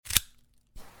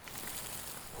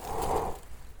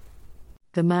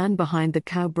The man behind the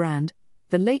Cow brand,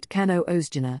 the late Kano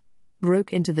Ozgener,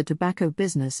 broke into the tobacco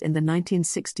business in the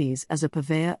 1960s as a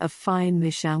purveyor of fine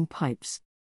Michang pipes.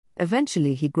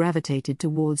 Eventually he gravitated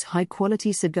towards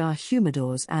high-quality cigar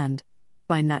humidors and,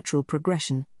 by natural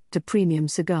progression, to premium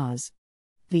cigars.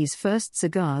 These first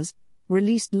cigars,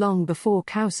 released long before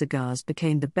Cow cigars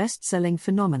became the best-selling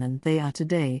phenomenon they are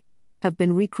today, have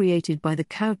been recreated by the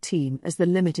Cow team as the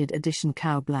limited edition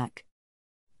Cow Black.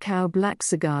 Cow Black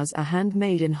cigars are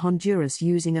handmade in Honduras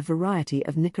using a variety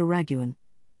of Nicaraguan,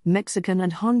 Mexican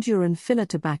and Honduran filler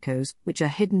tobaccos which are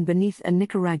hidden beneath a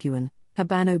Nicaraguan,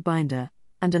 Habano binder,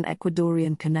 and an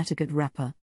Ecuadorian Connecticut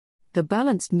wrapper. The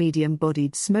balanced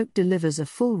medium-bodied smoke delivers a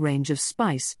full range of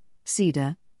spice,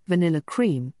 cedar, vanilla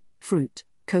cream, fruit,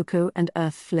 cocoa and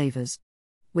earth flavors.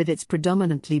 With its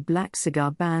predominantly black cigar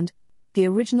band, the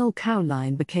original Cow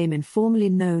line became informally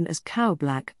known as Cow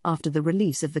Black after the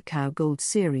release of the Cow Gold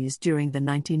series during the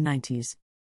 1990s.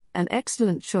 An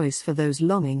excellent choice for those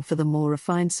longing for the more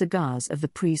refined cigars of the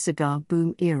pre-cigar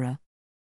boom era.